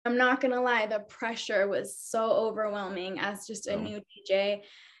I'm not gonna lie, the pressure was so overwhelming as just a new DJ.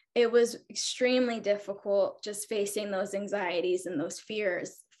 It was extremely difficult just facing those anxieties and those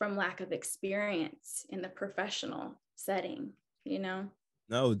fears from lack of experience in the professional setting, you know?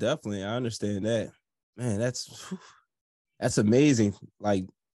 No, definitely. I understand that. Man, that's amazing. Like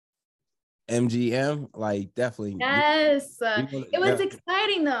MGM, like definitely. Yes. It was Yeah,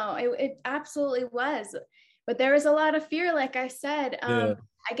 exciting though. It absolutely was. But there was a lot of fear, like I said. yeah.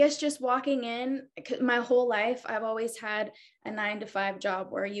 I guess just walking in, my whole life, I've always had a 9 to 5 job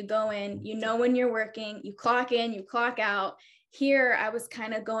where you go in, you know, when you're working, you clock in, you clock out. Here, I was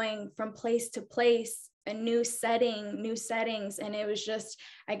kind of going from place to place, a new setting, new settings. And it was just,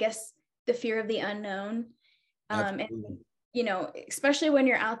 I guess, the fear of the unknown. And Absolutely. you know, especially when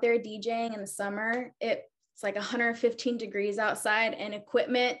you're out there DJing in the summer, it's like 115 degrees outside and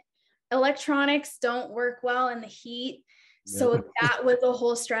electronics don't work well in the heat. Yeah. So that was a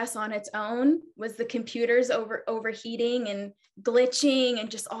whole stress on its own, was the computers overheating and glitching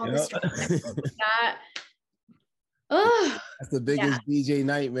and just all this Yeah. that. Oh, That's the yeah. biggest DJ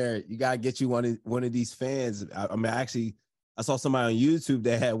nightmare. You gotta get you one of these fans. I mean, actually, I saw somebody on YouTube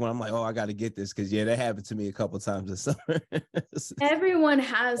that had one. I'm like, oh, I got to get this because that happened to me a couple times this summer. Everyone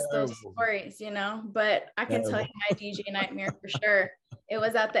has those Terrible. stories, you know, but I can tell you Terrible. my DJ nightmare for sure. It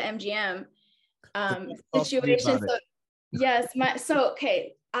was at the MGM Talk to me situation. about it. So yes,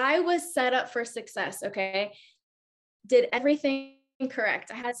 okay, I was set up for success. Okay, did everything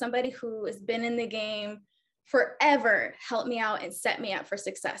correct. I had somebody who has been in the game forever help me out and set me up for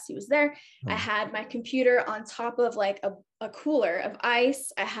success. He was there. I had my computer on top of like a cooler of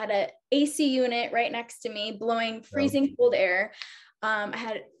ice. I had a AC unit right next to me blowing freezing cold air. I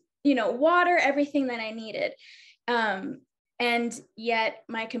had, you know, water, everything that I needed. And yet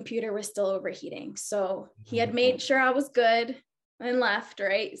my computer was still overheating. So he had made sure I was good and left,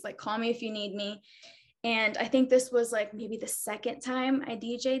 right? He's like, call me if you need me. And I think this was like maybe the second time I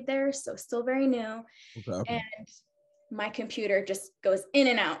DJ'd there. So still very new. Okay. And my computer just goes in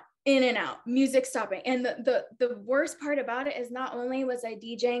and out, music stopping. And the worst part about it is not only was I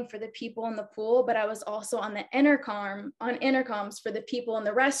DJing for the people in the pool, but I was also on the intercoms for the people in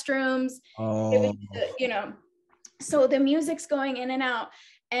the restrooms. Oh, It was, you know, so the music's going in and out.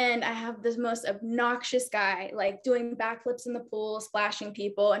 And I have this most obnoxious guy like doing backflips in the pool, splashing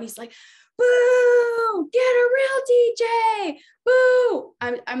people. And he's like, boo, get a real DJ, boo.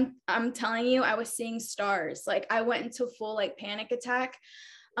 I'm telling you, I was seeing stars. Like I went into full like panic attack.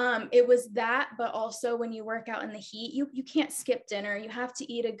 It was that, but also when you work out in the heat, you can't skip dinner. You have to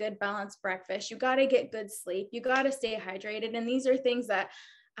eat a good balanced breakfast. You got to get good sleep. You got to stay hydrated. And these are things that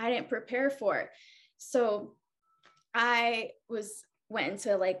I didn't prepare for. So I went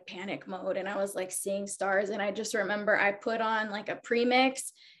into like panic mode and I was like seeing stars. And I just remember I put on like a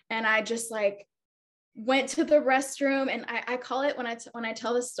premix and I just like went to the restroom. And I call it, when I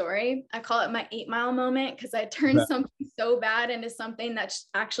tell the story, I call it my 8 Mile moment, because I turned something so bad into something that's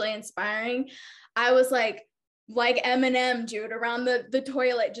actually inspiring. I was like Eminem, dude, around the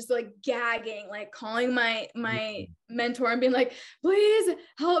toilet, just like gagging, like calling my mentor and being like, please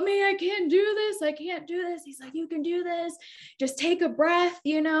help me, I can't do this. He's like, you can do this, just take a breath,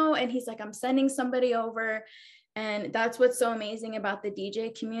 you know. And he's like, I'm sending somebody over. And that's what's so amazing about the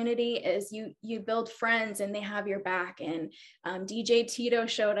DJ community is you build friends and they have your back. And DJ Tito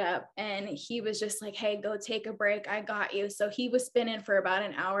showed up and he was just like, hey, go take a break, I got you. So he was spinning for about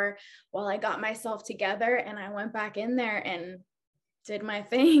an hour while I got myself together, and I went back in there and did my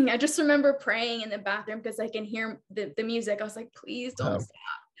thing. I just remember praying in the bathroom because I can hear the music. I was like, please don't stop,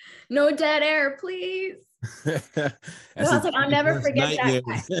 no dead air, please. I was like, I'll never forget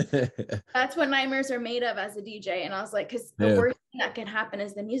that. That's what nightmares are made of as a DJ. And I was like, because the worst thing that can happen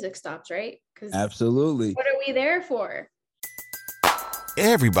is the music stops, right? Because absolutely. What are we there for?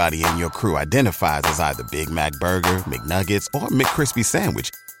 Everybody in your crew identifies as either Big Mac Burger, McNuggets, or McCrispy Sandwich.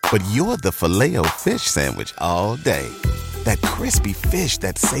 But you're the Filet-O-Fish Sandwich all day. That crispy fish,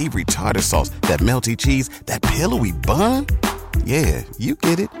 that savory tartar sauce, that melty cheese, that pillowy bun. Yeah, you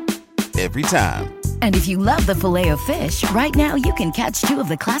get it. Every time. And if you love the Filet-O-Fish, right now you can catch 2 of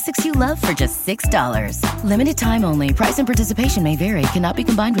the classics you love for just $6. Limited time only. Price and participation may vary. Cannot be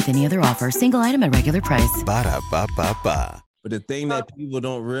combined with any other offer. Single item at regular price. Ba-da-ba-ba-ba. But the thing that people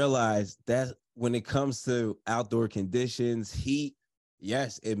don't realize, that when it comes to outdoor conditions, heat,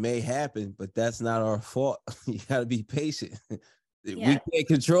 yes, it may happen, but that's not our fault. You got to be patient. We can't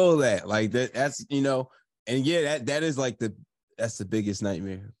control that. Like that's, you know, and yeah, that is like that's the biggest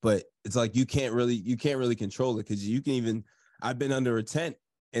nightmare. But it's like you can't really control it, because I've been under a tent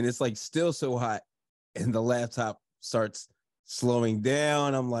and it's like still so hot and the laptop starts slowing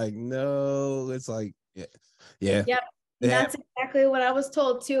down. I'm like, no, it's like, yeah. Yep. That's exactly what I was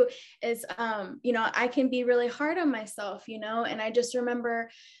told too, is, I can be really hard on myself, and I just remember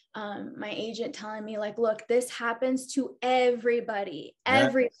my agent telling me, like, look, this happens to everybody,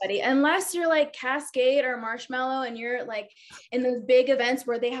 unless you're like Cascade or Marshmallow and you're like in those big events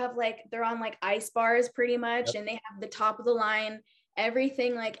where they're on like ice bars pretty much, and they have the top of the line,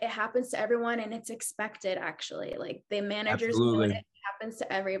 everything, like it happens to everyone and it's expected, actually. Like the managers know it happens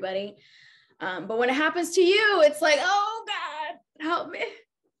to everybody. But when it happens to you, it's like, oh God, help me.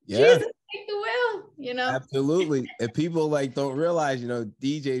 Yeah. Jesus, take the wheel, Absolutely. And people like don't realize,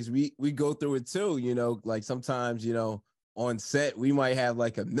 DJs, we go through it too, like sometimes, on set, we might have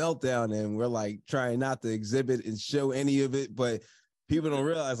like a meltdown and we're like trying not to exhibit and show any of it, but people don't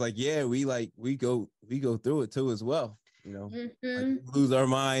realize like, yeah, we go through it too as well, like we lose our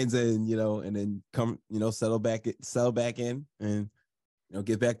minds and, and then come, settle back in and,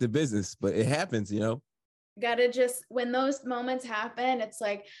 get back to business, but it happens, Gotta just, when those moments happen, it's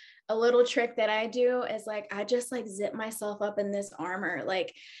like a little trick that I do is like, I just like zip myself up in this armor.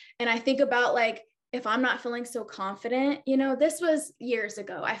 Like, and I think about like, if I'm not feeling so confident, this was years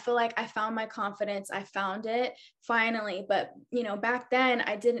ago. I feel like I found my confidence. I found it finally. But, back then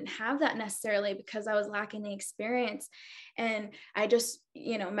I didn't have that necessarily because I was lacking the experience. And I just,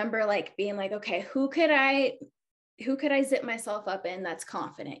 remember like being like, okay, who could I zip myself up in that's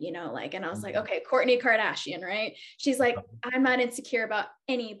confident, and I was like, okay, Kourtney Kardashian, right? She's like, I'm not insecure about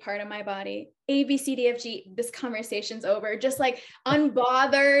any part of my body. A, B, C, D, F, G, this conversation's over. Just like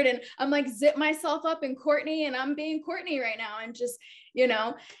unbothered. And I'm like, zip myself up in Kourtney and I'm being Kourtney right now. And just,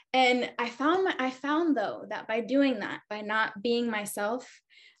 and I found though, that by doing that, by not being myself,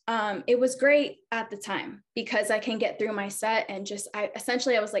 it was great at the time because I can get through my set and just, I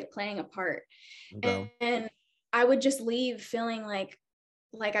was like playing a part. Okay. And I would just leave feeling like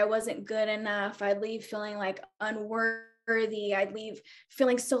I wasn't good enough. I'd leave feeling like unworthy. I'd leave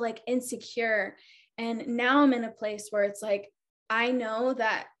feeling so like insecure. And now I'm in a place where it's like, I know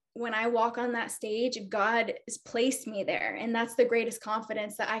that when I walk on that stage, God has placed me there. And that's the greatest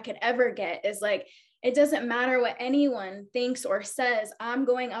confidence that I could ever get, is like, it doesn't matter what anyone thinks or says. I'm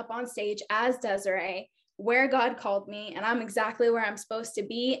going up on stage as Desiree, where God called me, and I'm exactly where I'm supposed to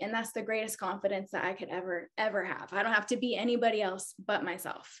be. And that's the greatest confidence that I could ever have. I don't have to be anybody else but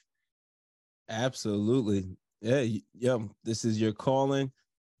myself. Absolutely. Yeah. This is your calling.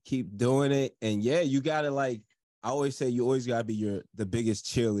 Keep doing it. And yeah, you got to, like, I always say, you always got to be the biggest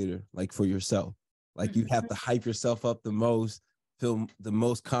cheerleader, like for yourself. Like you have to hype yourself up the most, feel the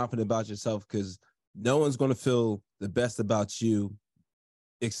most confident about yourself, because no one's going to feel the best about you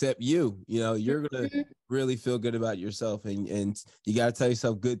except you. You're going to really feel good about yourself, and you got to tell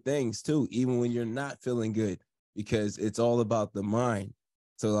yourself good things too, even when you're not feeling good, because it's all about the mind.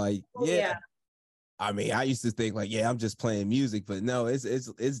 So like, yeah. I mean, I used to think like, yeah, I'm just playing music, but no, it's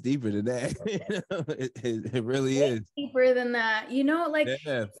deeper than that. It really is deeper than that.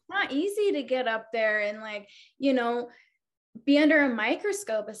 It's not easy to get up there and like, be under a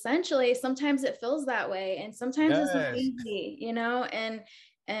microscope, essentially. Sometimes it feels that way. And sometimes it's not easy,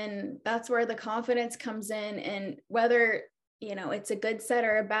 and that's where the confidence comes in. And whether, it's a good set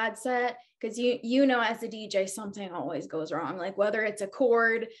or a bad set, because as a DJ, something always goes wrong. Like whether it's a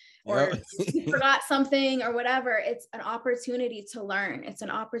chord or you forgot something or whatever, it's an opportunity to learn. It's an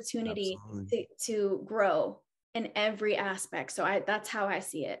opportunity to grow in every aspect. So that's how I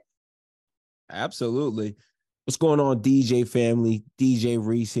see it. Absolutely. What's going on, DJ family? DJ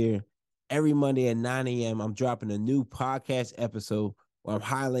Reese here. Every Monday at 9 a.m., I'm dropping a new podcast episode where I'm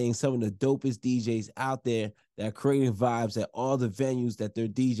highlighting some of the dopest DJs out there that are creating vibes at all the venues that they're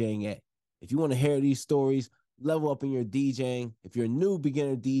DJing at. If you want to hear these stories, level up in your DJing. If you're a new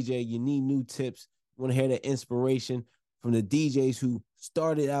beginner DJ, you need new tips, you want to hear the inspiration from the DJs who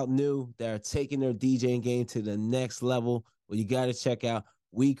started out new, that are taking their DJing game to the next level, well, you got to check out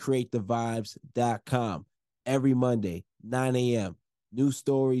WeCreateTheVibes.com. Every Monday, 9 a.m. New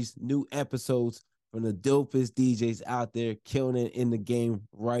stories, new episodes from the dopest DJs out there killing it in the game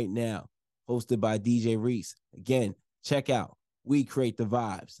right now. Hosted by DJ Reese. Again, check out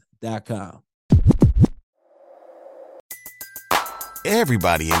WeCreateTheVibes.com.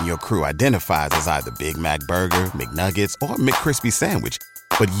 Everybody in your crew identifies as either Big Mac Burger, McNuggets, or McCrispy Sandwich.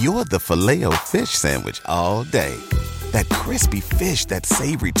 But you're the Filet-O-Fish Sandwich all day. That crispy fish, that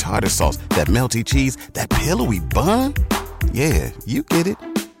savory tartar sauce, that melty cheese, that pillowy bun. Yeah, you get it.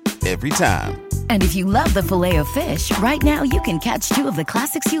 Every time. And if you love the Filet-O-Fish, right now you can catch two of the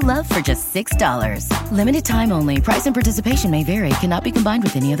classics you love for just $6. Limited time only. Price and participation may vary. Cannot be combined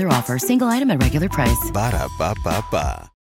with any other offer. Single item at regular price. Ba-da-ba-ba-ba.